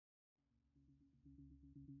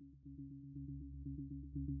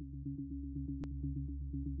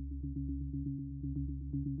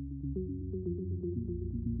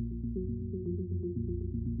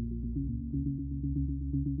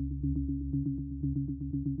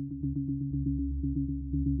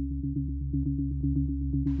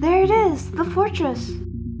There it is, the fortress.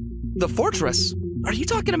 The fortress? Are you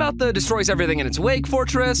talking about the destroys everything in its wake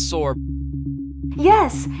fortress, or?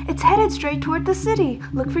 Yes, it's headed straight toward the city.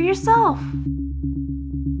 Look for yourself.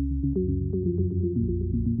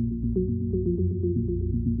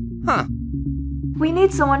 Huh. We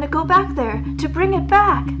need someone to go back there, to bring it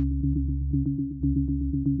back.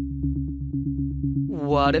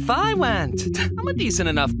 What if I went? I'm a decent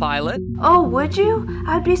enough pilot. Oh, would you?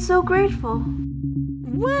 I'd be so grateful.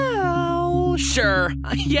 Well, sure.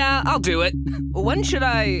 Yeah, I'll do it. When should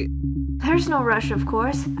I? There's no rush, of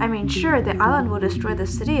course. I mean, sure, the island will destroy the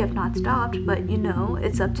city if not stopped, but you know,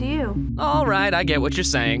 it's up to you. All right, I get what you're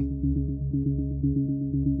saying.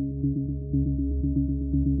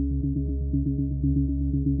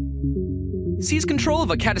 Seize control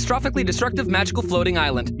of a catastrophically destructive magical floating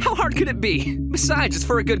island. How hard could it be? Besides, it's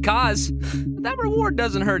for a good cause. That reward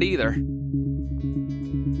doesn't hurt either.